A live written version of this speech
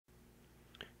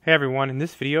Hey everyone, in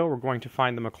this video we're going to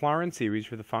find the Maclaurin series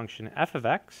for the function f of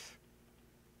x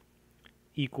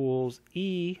equals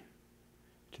e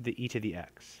to the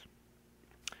x.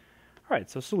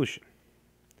 Alright, so solution.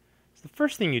 So the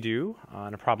first thing you do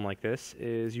on a problem like this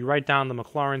is you write down the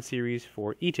Maclaurin series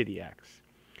for e to the x.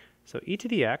 So e to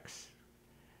the x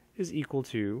is equal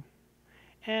to,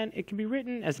 and it can be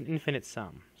written as an infinite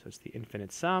sum. So it's the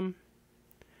infinite sum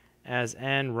as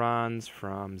n runs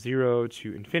from 0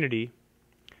 to infinity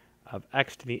of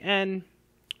x to the n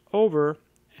over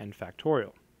n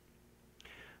factorial.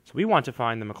 So we want to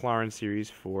find the Maclaurin series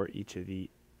for e to the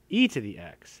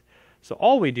x. So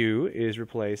all we do is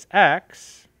replace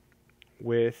x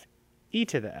with e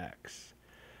to the x.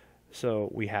 So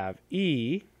we have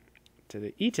e to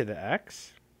the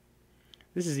x.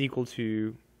 This is equal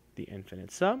to the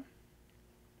infinite sum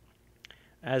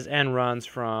as n runs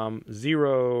from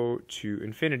 0 to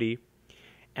infinity.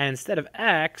 And instead of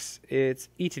x, it's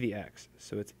e to the x.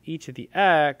 So it's e to the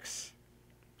x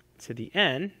to the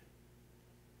n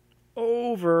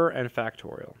over n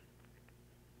factorial.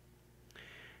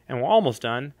 And we're almost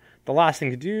done. The last thing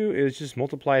to do is just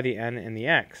multiply the n and the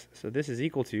x. So this is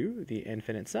equal to the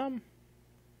infinite sum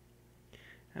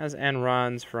as n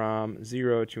runs from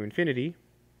 0 to infinity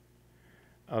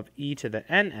of e to the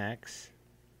nx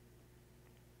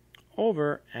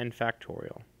over n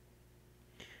factorial.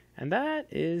 And that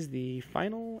is the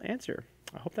final answer.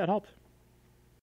 I hope that helped.